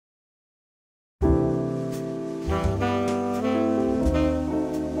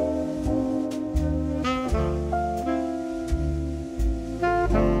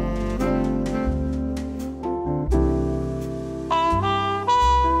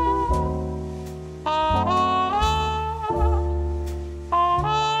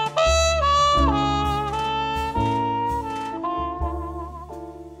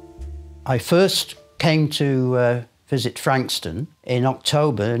I first came to visit Frankston in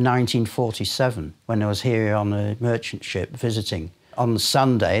October 1947 when I was here on a merchant ship visiting. On the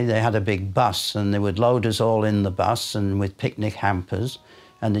Sunday they had a big bus and they would load us all in the bus and with picnic hampers,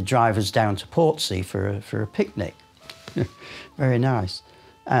 and they'd drive us down to Portsea for a picnic. Very nice.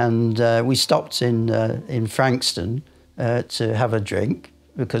 And we stopped in Frankston to have a drink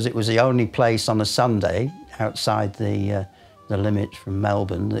because it was the only place on a Sunday outside the limit from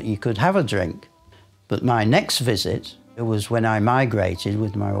Melbourne that you could have a drink. But my next visit was when I migrated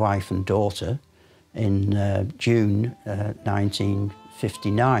with my wife and daughter in June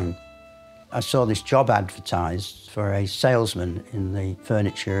 1959. I saw this job advertised for a salesman in the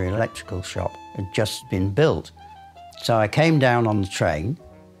furniture electrical shop. It had just been built. So I came down on the train,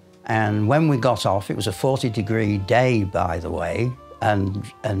 and when we got off, it was a 40-degree day, by the way, and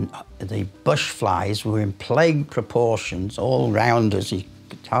the bush flies were in plague proportions all round us, you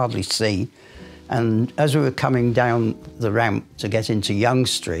could hardly see. And as we were coming down the ramp to get into Young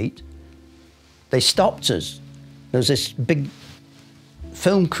Street, they stopped us. There was this big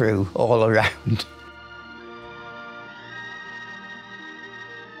film crew all around.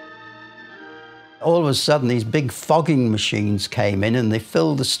 All of a sudden, these big fogging machines came in and they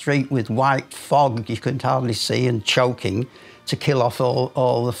filled the street with white fog you could hardly see, and choking to kill off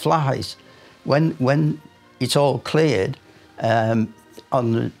all the flies. When it all cleared, on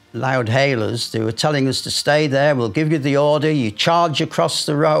the loud hailers, they were telling us to stay there, we'll give you the order, you charge across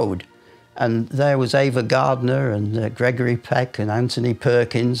the road. And there was Ava Gardner and Gregory Peck and Anthony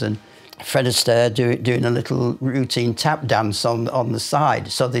Perkins and Fred Astaire doing a little routine tap dance on the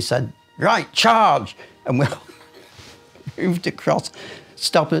side. So they said, right, charge! And we moved across.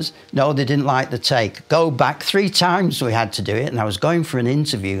 Stoppers, no, they didn't like the take. Go back 3 times we had to do it, and I was going for an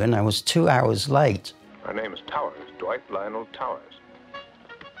interview and I was 2 hours late. My name is Towers, Dwight Lionel Towers.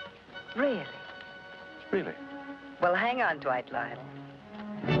 Really? Really? Well, hang on, Dwight Lionel.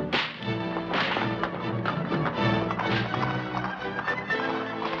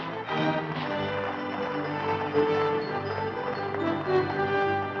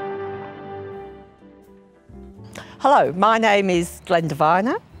 Hello, my name is Glenda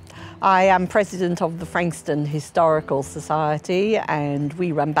Viner. I am president of the Frankston Historical Society, and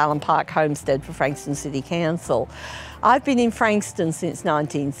we run Ballon Park Homestead for Frankston City Council. I've been in Frankston since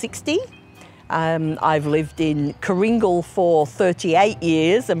 1960. I've lived in Coringal for 38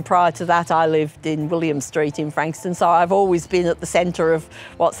 years, and prior to that I lived in William Street in Frankston, so I've always been at the centre of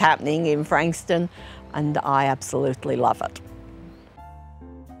what's happening in Frankston, and I absolutely love it.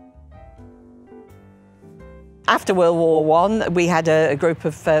 After World War I, we had a group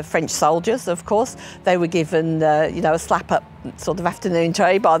of French soldiers, of course. They were given, you know, a slap-up sort of afternoon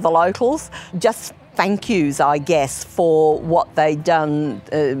tea by the locals. Just thank yous, I guess, for what they'd done,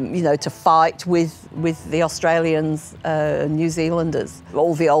 you know, to fight with the Australians, New Zealanders.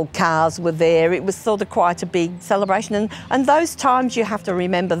 All the old cars were there. It was sort of quite a big celebration. And those times you have to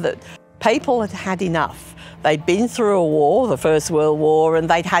remember that people had had enough. They'd been through a war, the First World War, and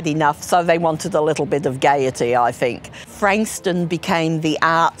they'd had enough, so they wanted a little bit of gaiety, I think. Frankston became the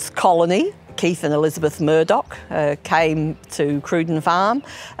arts colony. Keith and Elizabeth Murdoch came to Cruden Farm.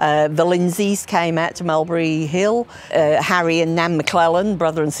 The Lindsays came out to Mulberry Hill. Harry and Nan McClellan,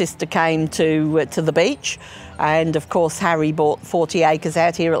 brother and sister, came to the beach. And of course, Harry bought 40 acres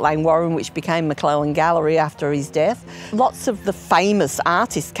out here at Langwarrin, which became McClellan Gallery after his death. Lots of the famous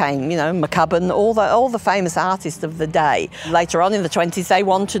artists came, you know, McCubbin, all the famous artists of the day. Later on in the 20s, they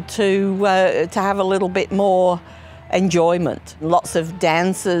wanted to have a little bit more enjoyment. Lots of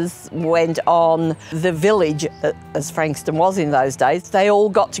dances went on. The village, as Frankston was in those days, they all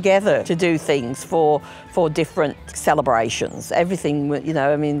got together to do things for different celebrations. Everything, you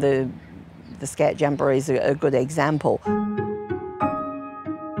know, I mean, the Scout Jamboree is a good example.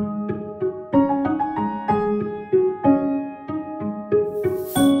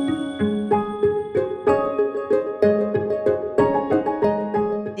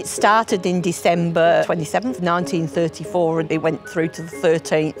 It started in December 27th, 1934, and it went through to the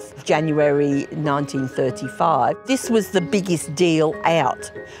 13th January 1935. This was the biggest deal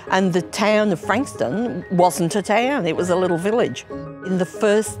out, and the town of Frankston wasn't a town, it was a little village. In the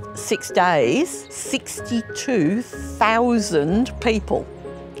first 6 days, 62,000 people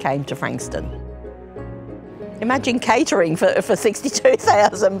came to Frankston. Imagine catering for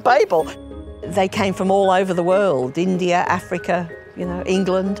 62,000 people. They came from all over the world, India, Africa, you know,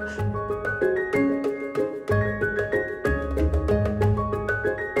 England.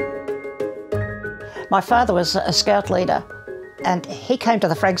 My father was a scout leader, and he came to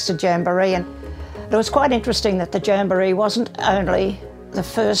the Frankston Jamboree, and it was quite interesting that the Jamboree wasn't only the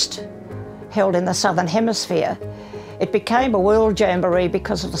first held in the Southern Hemisphere. It became a world jamboree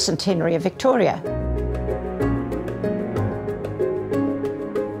because of the centenary of Victoria.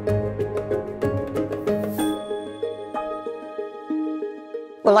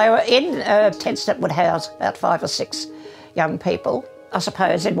 Well, they were in tents that would house about 5 or 6 young people. I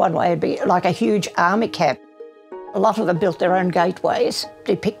suppose in one way it'd be like a huge army camp. A lot of them built their own gateways,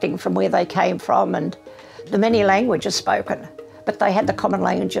 depicting from where they came from and the many languages spoken, but they had the common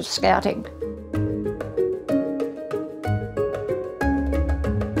language of scouting.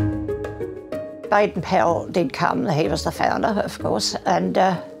 Baden-Powell did come, he was the founder, of course, and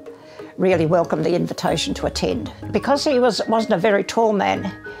really welcomed the invitation to attend. Because he wasn't a very tall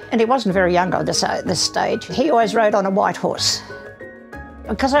man, and he wasn't very young at this stage, he always rode on a white horse.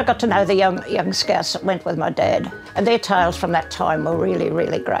 Because I got to know the young scouts that went with my dad, and their tales from that time were really,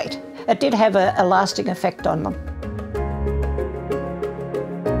 really great. It did have a lasting effect on them.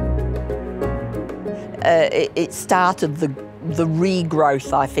 It started the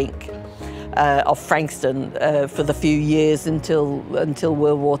regrowth, I think, of Frankston for the few years until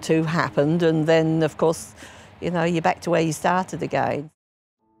World War II happened, and then, of course, you know, you're back to where you started again.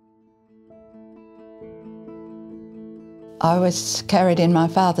 I was carried in my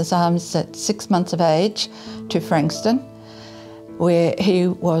father's arms at 6 months of age to Frankston, where he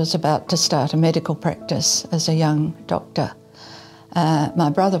was about to start a medical practice as a young doctor. My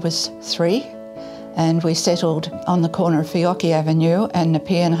brother was 3, and we settled on the corner of Fiocchi Avenue and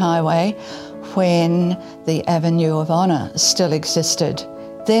Nepean Highway when the Avenue of Honour still existed.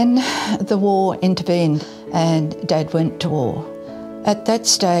 Then the war intervened and Dad went to war. At that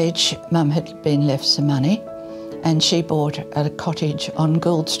stage, Mum had been left some money, and she bought a cottage on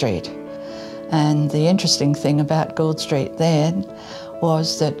Gould Street. And the interesting thing about Gould Street then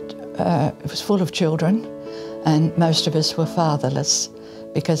was that it was full of children, and most of us were fatherless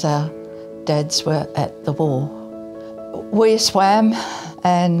because our dads were at the war. We swam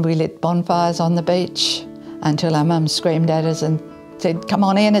and we lit bonfires on the beach until our mum screamed at us and said, "Come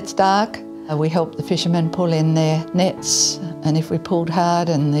on in, it's dark." We helped the fishermen pull in their nets, and if we pulled hard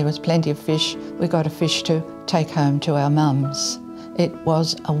and there was plenty of fish, we got a fish to take home to our mums. It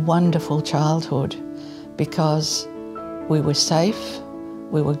was a wonderful childhood because we were safe,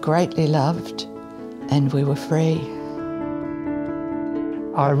 we were greatly loved, and we were free.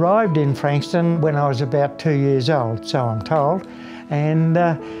 I arrived in Frankston when I was about 2 years old, so I'm told, and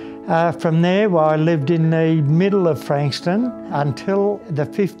from there I lived in the middle of Frankston until the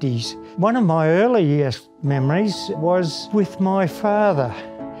 50s. One of my earliest memories was with my father.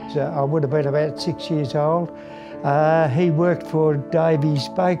 So I would have been about 6 years old. He worked for Davy's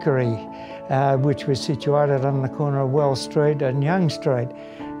Bakery, which was situated on the corner of Wells Street and Young Street.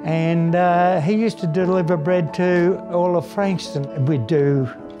 And he used to deliver bread to all of Frankston. We'd do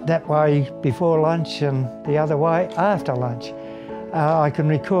that way before lunch and the other way after lunch. I can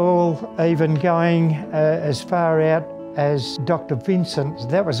recall even going as far out as Dr. Vincent's.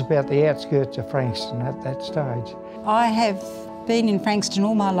 That was about the outskirts of Frankston at that stage. I have been in Frankston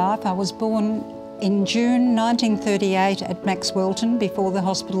all my life. I was born in June 1938 at Maxwellton before the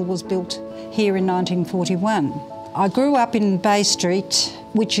hospital was built here in 1941. I grew up in Bay Street,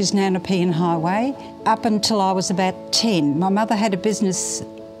 which is now Nepean Highway, up until I was about 10. My mother had a business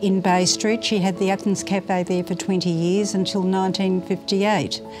in Bay Street. She had the Athens Cafe there for 20 years until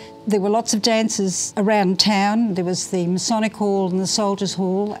 1958. There were lots of dances around town. There was the Masonic Hall and the Soldiers'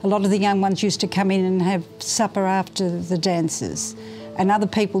 Hall. A lot of the young ones used to come in and have supper after the dances. And other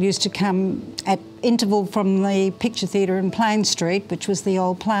people used to come at interval from the Picture Theatre in Plain Street, which was the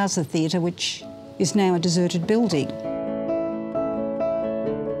old Plaza Theatre, which is now a deserted building.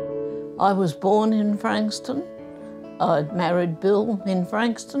 I was born in Frankston. I'd married Bill in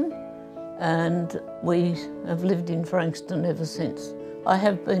Frankston, and we have lived in Frankston ever since. I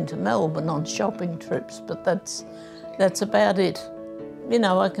have been to Melbourne on shopping trips, but that's about it. You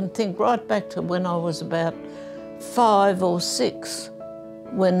know, I can think right back to when I was about 5 or 6,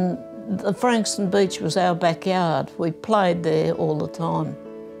 when the Frankston Beach was our backyard. We played there all the time.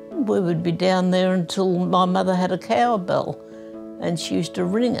 We would be down there until my mother had a cowbell, and she used to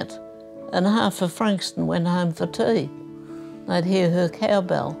ring it, and half of Frankston went home for tea. I'd hear her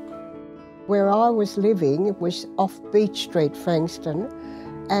cowbell. Where I was living was off Beach Street, Frankston,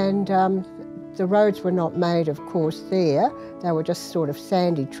 and the roads were not made, of course, there. They were just sort of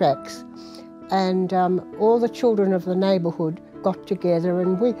sandy tracks. And all the children of the neighbourhood got together,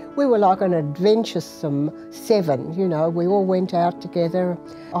 and we were like an adventuresome 7, you know. We all went out together.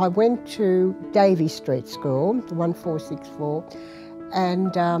 I went to Davy Street School, 1464,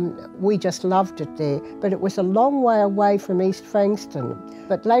 and we just loved it there. But it was a long way away from East Frankston.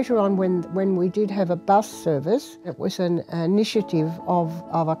 But later on, when we did have a bus service, it was an initiative of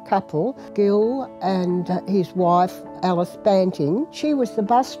a couple, Gil and his wife, Alice Banting. She was the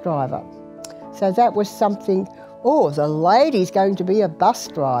bus driver. So that was something, oh, the lady's going to be a bus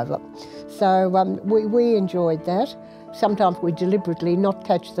driver. So we enjoyed that. Sometimes we'd deliberately not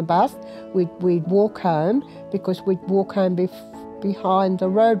catch the bus. We'd walk home, because we'd walk home behind the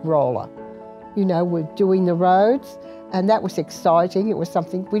road roller. You know, we're doing the roads, and that was exciting. It was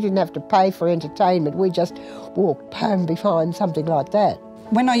something, we didn't have to pay for entertainment. We just walked home behind something like that.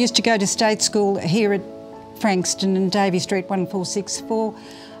 When I used to go to state school here at Frankston and Davey Street 1464,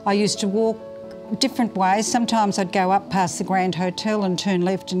 I used to walk different ways. Sometimes I'd go up past the Grand Hotel and turn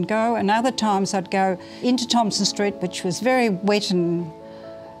left and go, and other times I'd go into Thompson Street, which was very wet and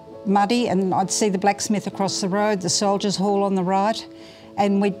muddy, and I'd see the blacksmith across the road, the Soldiers' Hall on the right,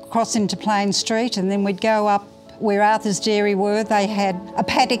 and we'd cross into Plain Street, and then we'd go up where Arthur's Dairy were. They had a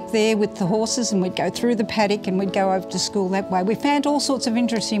paddock there with the horses, and we'd go through the paddock and we'd go over to school that way. We found all sorts of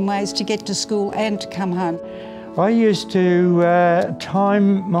interesting ways to get to school and to come home. I used to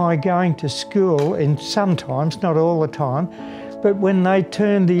time my going to school, and sometimes, not all the time, but when they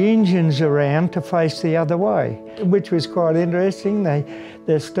turned the engines around to face the other way, which was quite interesting.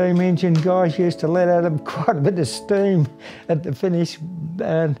 The steam engine guys used to let out quite a bit of steam at the finish,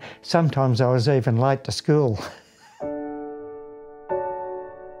 and sometimes I was even late to school.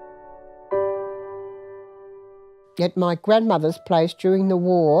 At my grandmother's place during the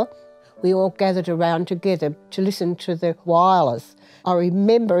war, we all gathered around together to listen to the wireless. I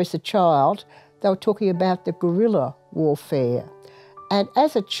remember as a child, they were talking about the guerrilla warfare. And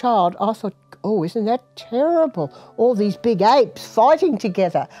as a child, I thought, oh, isn't that terrible? All these big apes fighting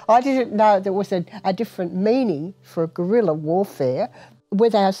together. I didn't know there was a different meaning for guerrilla warfare.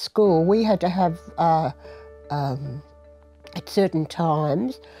 With our school, we had to have, at certain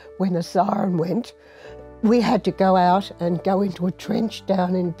times, when the siren went, we had to go out and go into a trench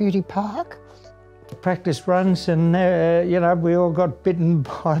down in Beauty Park. Practice runs, and you know, we all got bitten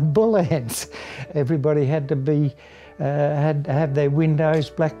by bull ants. Everybody had to be had to have their windows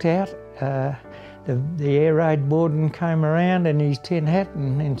blacked out. The air raid warden came around in his tin hat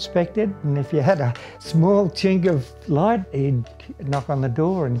and inspected, and if you had a small chink of light, he'd knock on the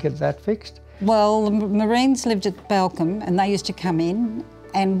door and get that fixed. Well, the Marines lived at Balcombe, and they used to come in,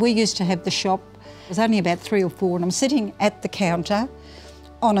 and we used to have the shop. It was only about 3 or 4, and I'm sitting at the counter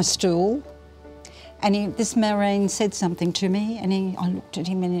on a stool, and this Marine said something to me, and I looked at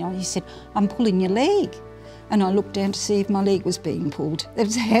him and he said, "I'm pulling your leg." And I looked down to see if my leg was being pulled. That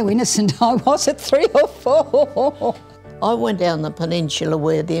was how innocent I was at 3 or 4. I went down the peninsula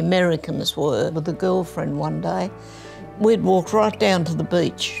where the Americans were with a girlfriend one day. We'd walked right down to the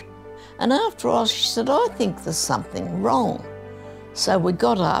beach. And after a while she said, "I think there's something wrong." So we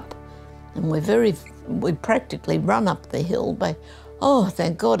got up, and we practically run up the hill. But, "Oh,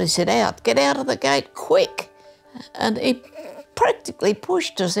 thank God," he said, "get out of the gate quick." And he practically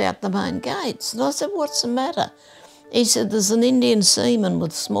pushed us out the main gates. And I said, "What's the matter?" He said, "There's an Indian seaman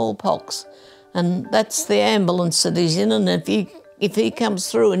with smallpox, and that's the ambulance that he's in, and if he comes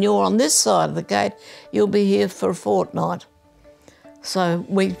through and you're on this side of the gate, you'll be here for a fortnight." So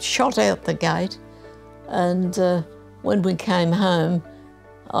we shot out the gate, and when we came home,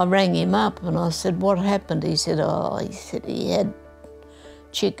 I rang him up and I said, "What happened?" He said, he had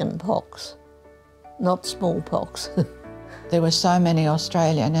chicken pox, not smallpox. There were so many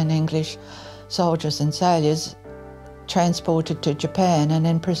Australian and English soldiers and sailors transported to Japan and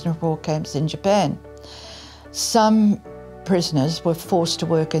in prisoner of war camps in Japan. Some prisoners were forced to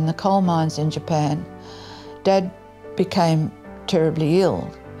work in the coal mines in Japan. Dad became terribly ill,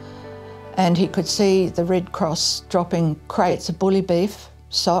 and he could see the Red Cross dropping crates of bully beef,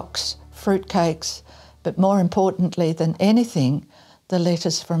 socks, fruitcakes, but more importantly than anything, the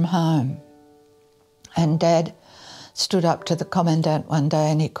letters from home. And Dad stood up to the Commandant one day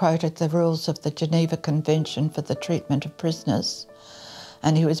and he quoted the rules of the Geneva Convention for the Treatment of Prisoners,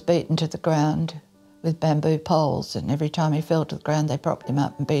 and he was beaten to the ground with bamboo poles, and every time he fell to the ground they propped him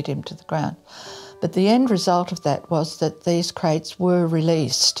up and beat him to the ground. But the end result of that was that these crates were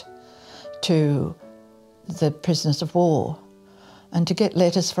released to the prisoners of war, and to get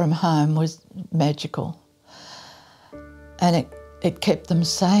letters from home was magical, and it kept them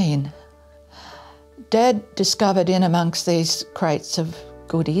sane. Dad discovered in amongst these crates of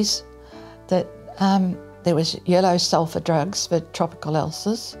goodies that there was yellow sulphur drugs for tropical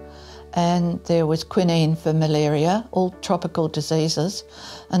ulcers, and there was quinine for malaria, all tropical diseases,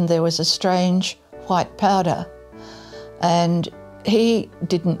 and there was a strange white powder. And He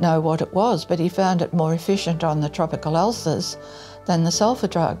didn't know what it was, but he found it more efficient on the tropical ulcers than the sulphur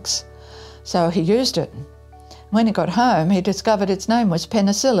drugs. So he used it. When he got home, he discovered its name was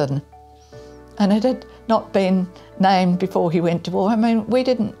penicillin, and it had not been named before he went to war. I mean, we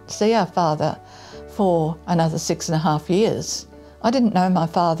didn't see our father for another 6.5 years. I didn't know my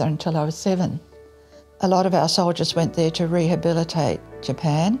father until I was 7. A lot of our soldiers went there to rehabilitate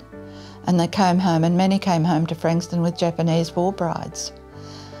Japan, and they came home, and many came home to Frankston with Japanese war brides,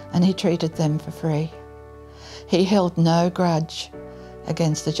 and he treated them for free. He held no grudge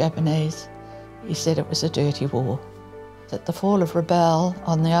against the Japanese. He said it was a dirty war. At the fall of Rabaul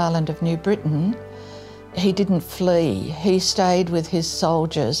on the island of New Britain, he didn't flee. He stayed with his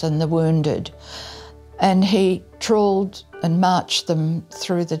soldiers and the wounded, and he trawled and marched them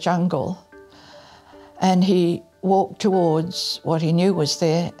through the jungle, and he walked towards what he knew was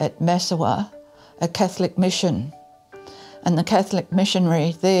there at Massawa, a Catholic mission. And the Catholic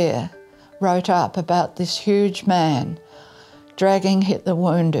missionary there wrote up about this huge man dragging the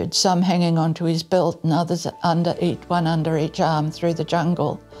wounded, some hanging onto his belt and others one under each arm through the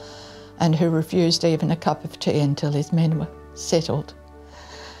jungle, and who refused even a cup of tea until his men were settled.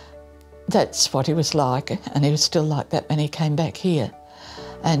 That's what he was like, and he was still like that when he came back here.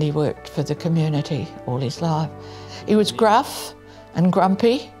 And he worked for the community all his life. He was gruff and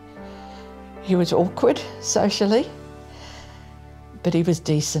grumpy. He was awkward socially, but he was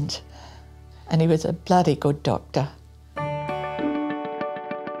decent, and he was a bloody good doctor.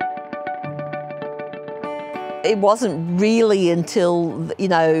 It wasn't really until,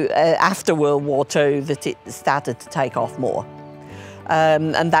 after World War II that it started to take off more.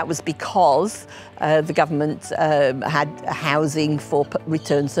 And that was because the government had housing for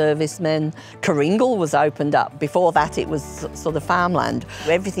returned servicemen. Kooringal was opened up. Before that, it was sort of farmland.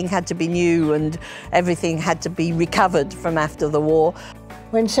 Everything had to be new and everything had to be recovered from after the war.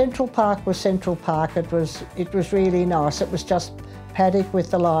 When Central Park was Central Park, it was really nice. It was just paddock with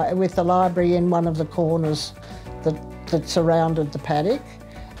the library in one of the corners that surrounded the paddock,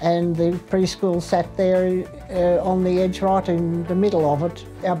 and the preschool sat there on the edge right in the middle of it.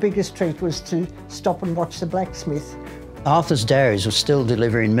 Our biggest treat was to stop and watch the blacksmith. Arthur's Dairies was still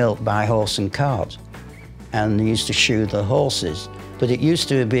delivering milk by horse and cart, and they used to shoe the horses. But it used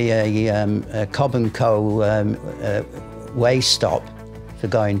to be a Cobb & Co way stop for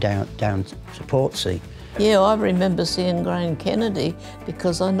going down to Portsea. Yeah, I remember seeing Graham Kennedy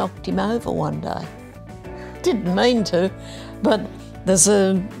because I knocked him over one day. Didn't mean to, but there's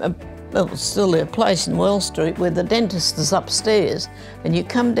still a place in Wells Street where the dentist is upstairs, and you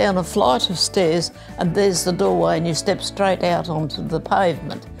come down a flight of stairs and there's the doorway and you step straight out onto the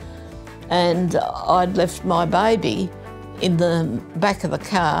pavement. And I'd left my baby in the back of the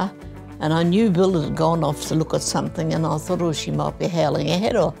car, and I knew Bill had gone off to look at something, and I thought, oh, she might be howling her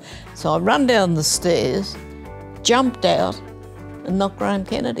head off. So I run down the stairs, jumped out and knocked Graham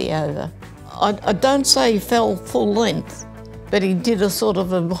Kennedy over. I don't say he fell full length, but he did a sort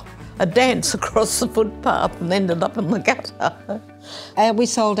of a dance across the footpath and ended up in the gutter. We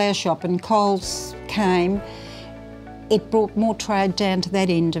sold our shop and Coles came. It brought more trade down to that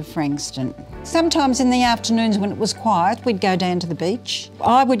end of Frankston. Sometimes in the afternoons when it was quiet, we'd go down to the beach.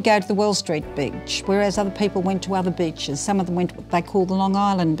 I would go to the Wells Street beach, whereas other people went to other beaches. Some of them went to what they call the Long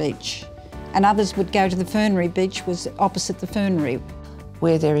Island beach, and others would go to the Fernery beach, was opposite the Fernery.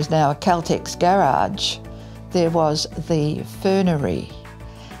 Where there is now a Caltex garage, there was the Fernery,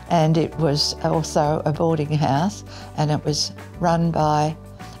 and it was also a boarding house, and it was run by,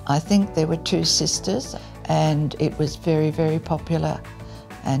 I think there were 2 sisters, and it was very, very popular,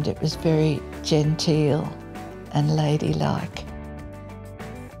 and it was very genteel and ladylike.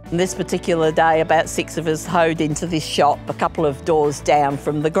 This particular day, about 6 of us hoed into this shop a couple of doors down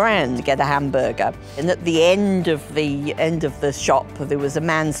from the Grand to get a hamburger. And at the end of the shop, there was a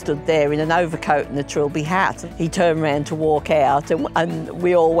man stood there in an overcoat and a trilby hat. He turned around to walk out, and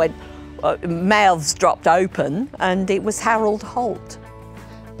we all went, mouths dropped open, and it was Harold Holt.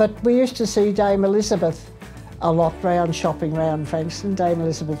 But we used to see Dame Elizabeth a lot shopping round Frankston, Dame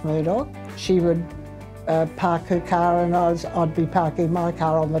Elizabeth Murdoch. She would park her car, and I'd be parking my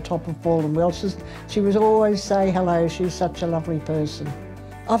car on the top of Fallen Welsh's. She would always say hello. She's such a lovely person.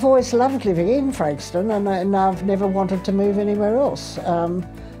 I've always loved living in Frankston, and I've never wanted to move anywhere else.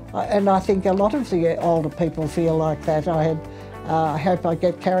 And I think a lot of the older people feel like that. I hope I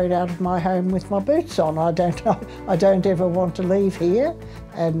get carried out of my home with my boots on. I don't ever want to leave here.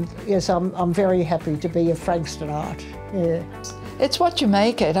 And yes, I'm very happy to be a Frankstonite. Yeah. It's what you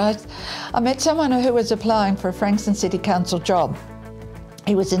make it. I met someone who was applying for a Frankston City Council job.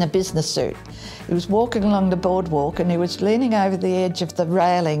 He was in a business suit. He was walking along the boardwalk and he was leaning over the edge of the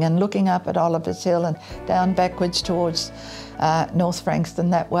railing and looking up at Oliver's Hill and down backwards towards North Frankston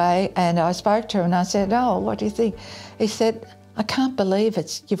that way. And I spoke to him and I said, "Oh, what do you think?" He said, "I can't believe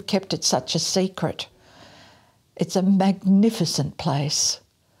you've kept it such a secret. It's a magnificent place."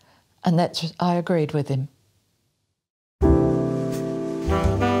 And I agreed with him.